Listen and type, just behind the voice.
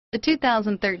The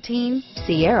 2013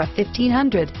 Sierra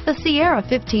 1500. The Sierra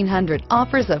 1500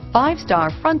 offers a 5-star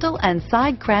frontal and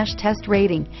side crash test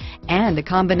rating and a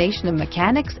combination of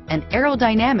mechanics and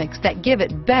aerodynamics that give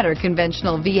it better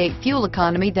conventional V8 fuel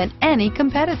economy than any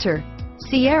competitor.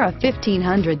 Sierra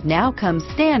 1500 now comes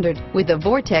standard with a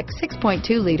Vortex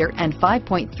 6.2-liter and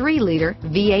 5.3-liter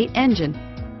V8 engine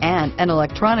and an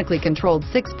electronically controlled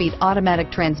 6-speed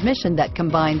automatic transmission that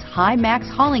combines high max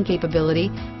hauling capability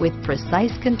with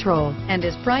precise control and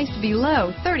is priced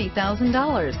below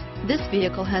 $30,000. This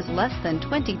vehicle has less than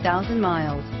 20,000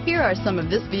 miles. Here are some of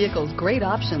this vehicle's great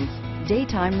options: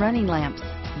 daytime running lamps,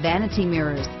 vanity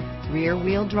mirrors, rear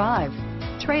wheel drive,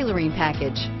 trailering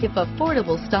package. If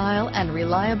affordable style and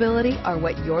reliability are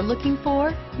what you're looking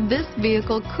for, this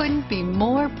vehicle couldn't be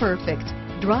more perfect.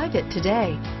 Drive it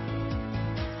today.